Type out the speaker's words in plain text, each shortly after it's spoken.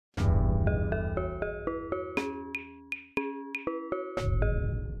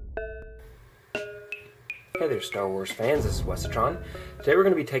Hey there, Star Wars fans, this is Wesatron. Today we're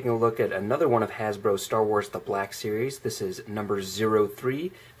going to be taking a look at another one of Hasbro's Star Wars The Black Series. This is number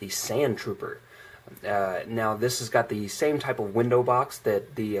 03, the Sandtrooper. Now this has got the same type of window box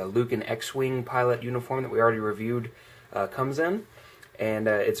that the Luke and X-Wing pilot uniform that we already reviewed comes in. And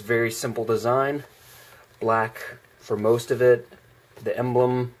it's very simple design, black for most of it. The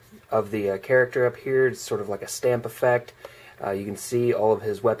emblem of the character up here is sort of like a stamp effect. You can see all of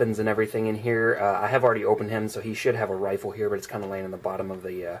his weapons and everything in here. I have already opened him, so he should have a rifle here, but it's kind of laying in the bottom of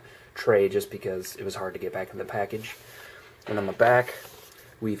the tray just because it was hard to get back in the package. And on the back,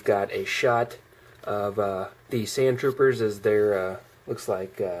 we've got a shot of the Sandtroopers as they're, looks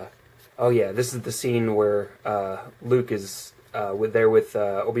like, oh yeah, this is the scene where Luke is there with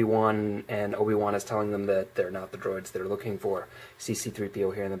Obi-Wan, and Obi-Wan is telling them that they're not the droids they're looking for. You see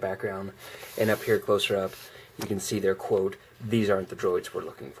C-3PO here in the background, and up here closer up, you can see their quote, "These aren't the droids we're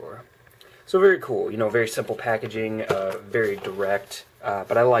looking for." So very cool, you know, very simple packaging, very direct,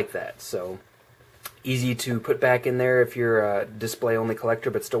 but I like that. So easy to put back in there if you're a display-only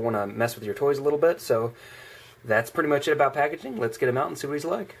collector but still want to mess with your toys a little bit. So that's pretty much it about packaging. Let's get him out and see what he's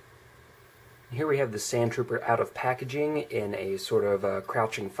like. Here we have the Sandtrooper out of packaging in a sort of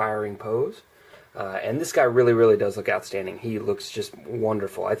crouching firing pose. And this guy really does look outstanding. He looks just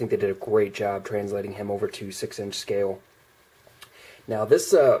wonderful. I think they did a great job translating him over to 6-inch scale. Now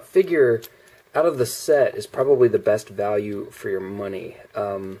this figure out of the set is probably the best value for your money.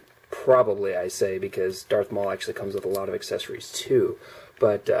 Probably, I say, because Darth Maul actually comes with a lot of accessories too.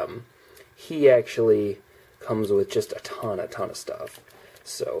 But he actually comes with just a ton of stuff.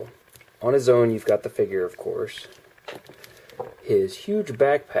 So on his own, you've got the figure, of course. His huge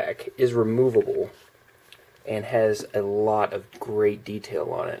backpack is removable and has a lot of great detail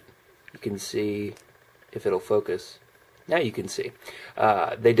on it. You can see, if it'll focus, now you can see.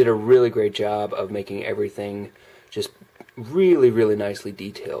 They did a really great job of making everything just really nicely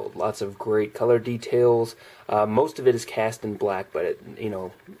detailed. Lots of great color details. Most of it is cast in black, but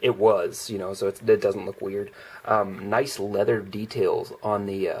it was, so it doesn't look weird. Nice leather details on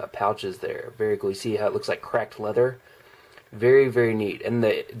the pouches there. Very cool. You see how it looks like cracked leather? Very neat. And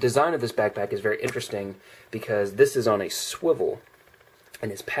the design of this backpack is very interesting because this is on a swivel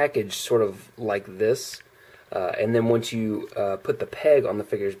and it's packaged sort of like this. And then once you put the peg on the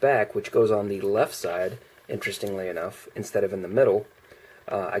figure's back, which goes on the left side, interestingly enough, instead of in the middle,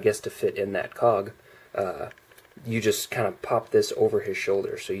 I guess to fit in that cog, you just kind of pop this over his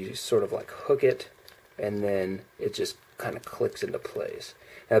shoulder. So you sort of like hook it and then it just kind of clicks into place.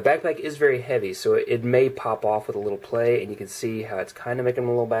 Now the backpack is very heavy, so it may pop off with a little play, and you can see how it's kind of making him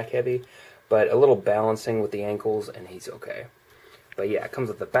a little back heavy, but a little balancing with the ankles, and he's okay. But yeah, it comes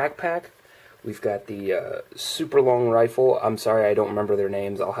with the backpack. We've got the super long rifle. I'm sorry, I don't remember their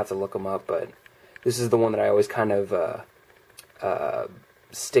names. I'll have to look them up, but this is the one that I always kind of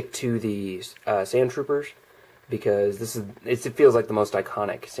stick to the Sandtroopers, because it feels like the most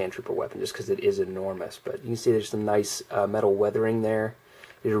iconic Sandtrooper weapon, just because it is enormous. But you can see there's some nice metal weathering there.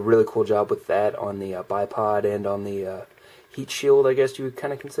 They did a really cool job with that on the bipod and on the heat shield, I guess you would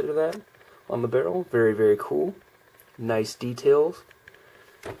kind of consider that, on the barrel. Very cool. Nice details.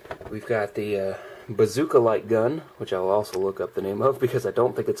 We've got the bazooka light gun, which I'll also look up the name of because I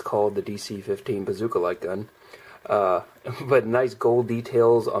don't think it's called the DC-15 bazooka light gun. But nice gold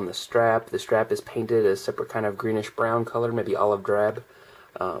details on the strap. The strap is painted a separate kind of greenish-brown color, maybe olive drab.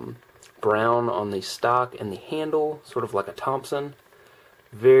 Brown on the stock and the handle, sort of like a Thompson.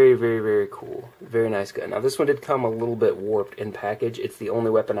 Very cool. Very nice gun. Now this one did come a little bit warped in package. It's the only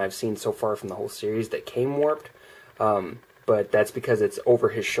weapon I've seen so far from the whole series that came warped. But that's because it's over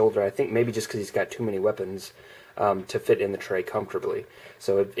his shoulder. I think maybe just because he's got too many weapons to fit in the tray comfortably.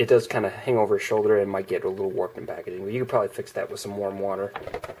 So it does kind of hang over his shoulder and might get a little warped in packaging. But you could probably fix that with some warm water.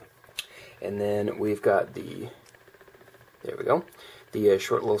 And then we've got the, there we go, the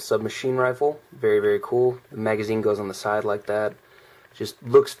short little submachine rifle. Very cool. The magazine goes on the side like that. Just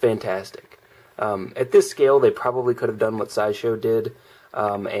looks fantastic. At this scale, they probably could have done what Sideshow did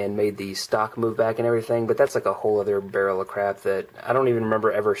and made the stock move back and everything, but that's like a whole other barrel of crap that I don't even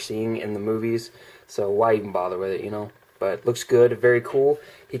remember ever seeing in the movies, so why even bother with it, But looks good, very cool.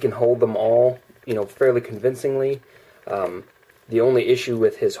 He can hold them all, fairly convincingly. The only issue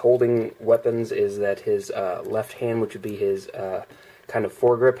with his holding weapons is that his left hand, which would be his kind of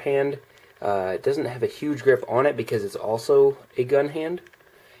foregrip hand, it doesn't have a huge grip on it because it's also a gun hand,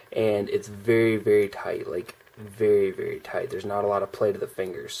 and it's very tight, like very tight. There's not a lot of play to the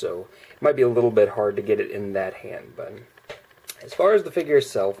fingers, so it might be a little bit hard to get it in that hand. But as far as the figure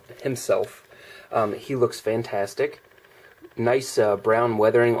himself, he looks fantastic. nice brown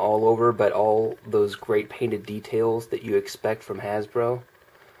weathering all over, but all those great painted details that you expect from Hasbro.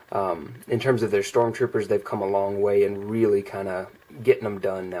 In terms of their Stormtroopers, they've come a long way in really kind of getting them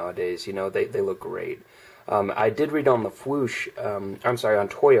done nowadays. You know, they look great. I did read on the Fwoosh, on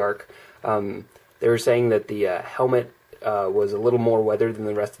Toy Arc, they were saying that the helmet was a little more weathered than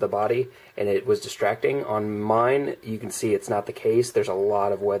the rest of the body, and it was distracting. On mine, you can see it's not the case. There's a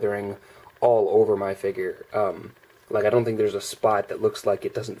lot of weathering all over my figure. Like, I don't think there's a spot that looks like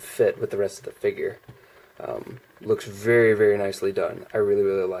it doesn't fit with the rest of the figure. Looks very, very nicely done. I really,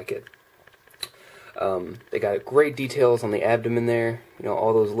 really like it. They got great details on the abdomen there. You know,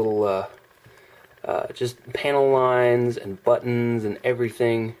 all those little just panel lines and buttons and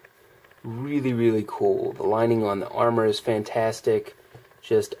everything. Really, really cool. The lining on the armor is fantastic.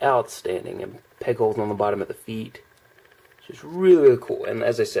 Just outstanding. And peg holes on the bottom of the feet. Just really, really cool. And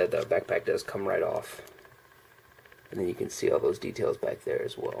as I said, the backpack does come right off. And then you can see all those details back there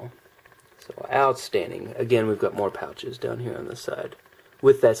as well. So outstanding. Again, we've got more pouches down here on the side.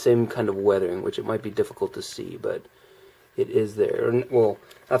 With that same kind of weathering, which it might be difficult to see, but it is there. Well,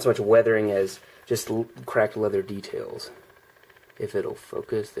 not so much weathering as just cracked leather details. If it'll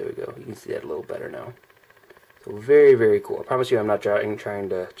focus, there we go. You can see that a little better now. So very, very cool. I promise you I'm not trying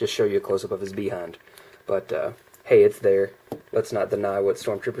to just show you a close-up of his behind. But, hey, it's there. Let's not deny what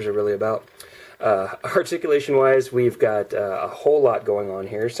Stormtroopers are really about. Articulation-wise, we've got a whole lot going on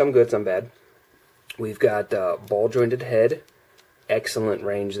here. Some good, some bad. We've got ball-jointed head. Excellent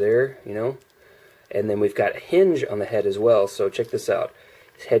range there, you know. And then we've got a hinge on the head as well. So check this out.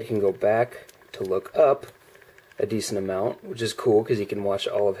 His head can go back to look up a decent amount, which is cool because he can watch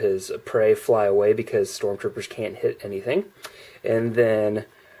all of his prey fly away because Stormtroopers can't hit anything. And then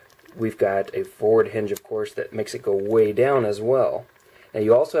we've got a forward hinge, of course, that makes it go way down as well. Now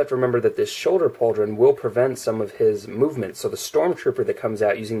you also have to remember that this shoulder pauldron will prevent some of his movement. So the Stormtrooper that comes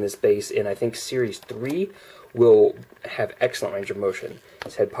out using this base in, I think, Series 3 will have excellent range of motion.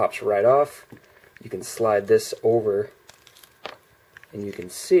 His head pops right off. You can slide this over, and you can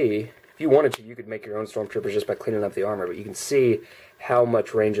see, if you wanted to, you could make your own Stormtroopers just by cleaning up the armor, but you can see how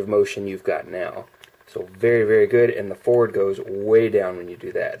much range of motion you've got now. So very, very good, and the forward goes way down when you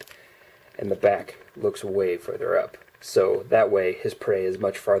do that. And the back looks way further up. So that way his prey is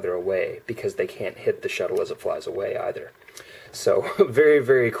much farther away because they can't hit the shuttle as it flies away either. So very,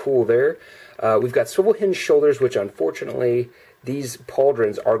 very cool there. We've got swivel hinge shoulders, which unfortunately these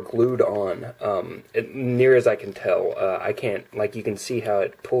pauldrons are glued on, near as I can tell. I can't, like, you can see how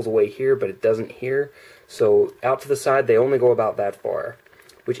it pulls away here, but it doesn't here. So out to the side, they only go about that far,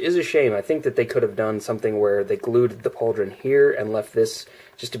 which is a shame. I think that they could have done something where they glued the pauldron here and left this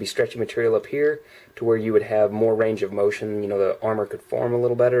just to be stretchy material up here, to where you would have more range of motion. You know, the armor could form a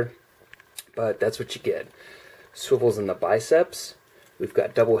little better, but that's what you get. Swivels in the biceps. We've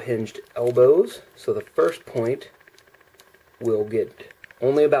got double hinged elbows, so the first point will get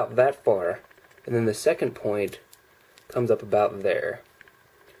only about that far, and then the second point comes up about there.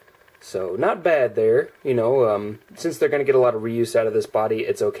 So not bad there, you know. Since they're going to get a lot of reuse out of this body,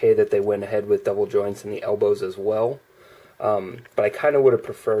 it's okay that they went ahead with double joints in the elbows as well. But I kind of would have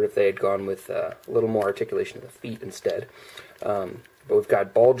preferred if they had gone with a little more articulation of the feet instead. But we've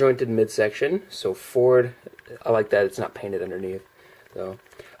got ball jointed midsection, so forward, I like that it's not painted underneath. So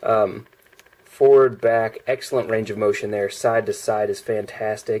forward, back, excellent range of motion there. Side to side is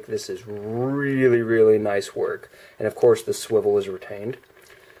fantastic. This is really, really nice work. And of course the swivel is retained.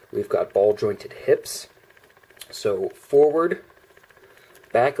 We've got ball jointed hips. So forward,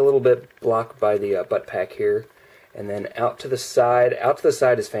 back a little bit, blocked by the butt pack here. And then out to the side. Out to the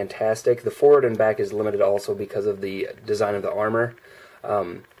side is fantastic. The forward and back is limited also because of the design of the armor.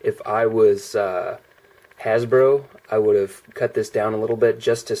 If I was Hasbro, I would have cut this down a little bit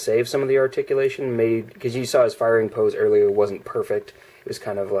just to save some of the articulation. Because you saw his firing pose earlier wasn't perfect. It was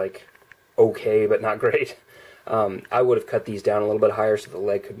kind of like okay, but not great. I would have cut these down a little bit higher so the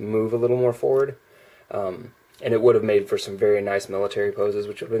leg could move a little more forward. And it would have made for some very nice military poses,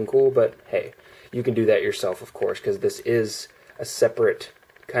 which would have been cool, but hey, you can do that yourself, of course, because this is a separate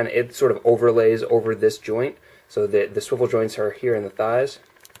kind of, it sort of overlays over this joint. So the swivel joints are here in the thighs,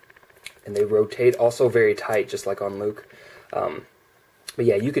 and they rotate also very tight, just like on Luke. But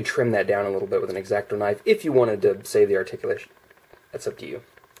yeah, you could trim that down a little bit with an X-Acto knife if you wanted to save the articulation. That's up to you.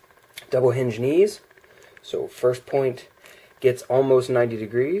 Double hinge knees. So first point gets almost 90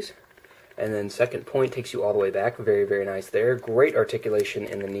 degrees, and then second point takes you all the way back. Very, very nice there. Great articulation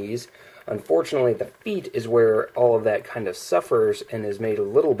in the knees. Unfortunately, the feet is where all of that kind of suffers and is made a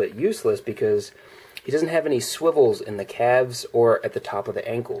little bit useless because he doesn't have any swivels in the calves or at the top of the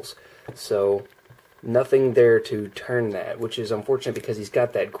ankles. So nothing there to turn that, which is unfortunate because he's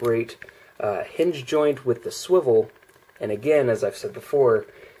got that great hinge joint with the swivel. And again, as I've said before,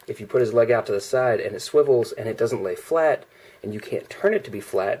 if you put his leg out to the side and it swivels and it doesn't lay flat, and you can't turn it to be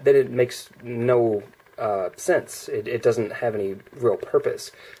flat, then it makes no sense. It doesn't have any real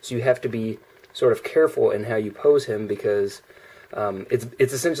purpose. So you have to be sort of careful in how you pose him, because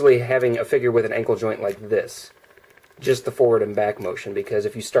it's essentially having a figure with an ankle joint like this. Just the forward and back motion, because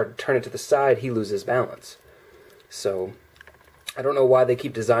if you start to turn it to the side, he loses balance. So I don't know why they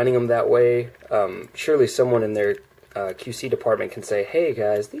keep designing them that way. Surely someone in their QC department can say, hey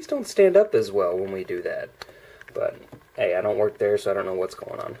guys, these don't stand up as well when we do that. But hey, I don't work there, so I don't know what's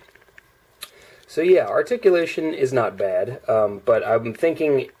going on. So yeah, articulation is not bad, but I'm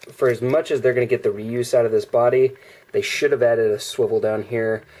thinking for as much as they're going to get the reuse out of this body, they should have added a swivel down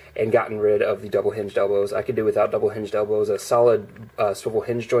here and gotten rid of the double hinged elbows. I could do without double hinged elbows. A solid swivel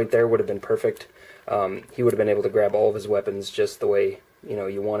hinge joint there would have been perfect. He would have been able to grab all of his weapons just the way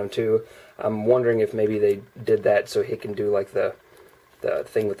you want him to. I'm wondering if maybe they did that so he can do like the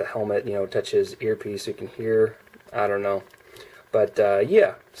thing with the helmet, touch his earpiece so he can hear. I don't know. But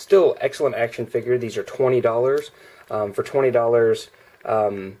yeah, still excellent action figure. These are $20. For $20,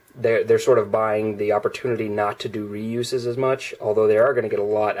 they're sort of buying the opportunity not to do reuses as much, although they are going to get a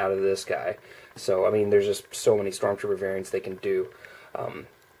lot out of this guy. So, I mean, there's just so many Stormtrooper variants they can do.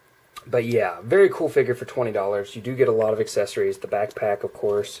 But yeah, very cool figure for $20. You do get a lot of accessories. The backpack, of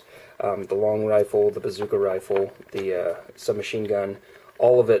course, the long rifle, the bazooka rifle, the submachine gun,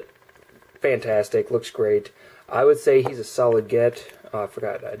 all of it fantastic, looks great. I would say he's a solid get. I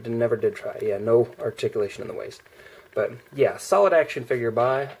forgot, I never did try. Yeah, no articulation in the waist. But yeah, solid action figure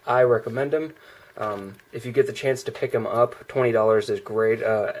buy. I recommend him. If you get the chance to pick him up, $20 is great,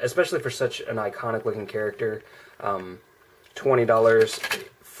 especially for such an iconic looking character. $20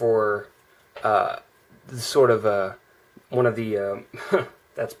 for sort of one of the,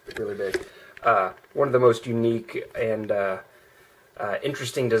 that's really big, one of the most unique and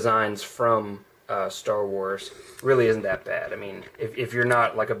interesting designs from Star Wars. Really isn't that bad. I mean, if you're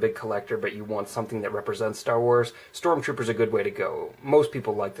not like a big collector but you want something that represents Star Wars, Stormtrooper's a good way to go. Most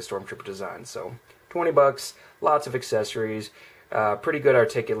people like the Stormtrooper design, so $20, lots of accessories, pretty good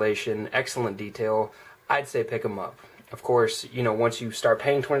articulation, excellent detail. I'd say pick them up. Of course, once you start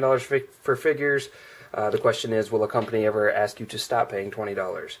paying $20 for figures, the question is, will a company ever ask you to stop paying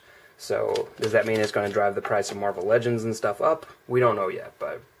 $20? So, does that mean it's going to drive the price of Marvel Legends and stuff up? We don't know yet,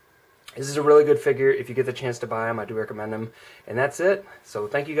 but this is a really good figure. If you get the chance to buy them, I do recommend them. And that's it. So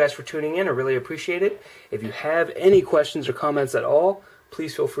thank you guys for tuning in. I really appreciate it. If you have any questions or comments at all,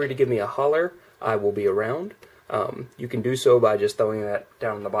 please feel free to give me a holler. I will be around. You can do so by just throwing that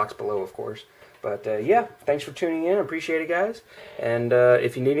down in the box below, of course. But yeah, thanks for tuning in. I appreciate it, guys. And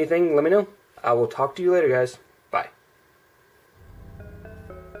if you need anything, let me know. I will talk to you later, guys.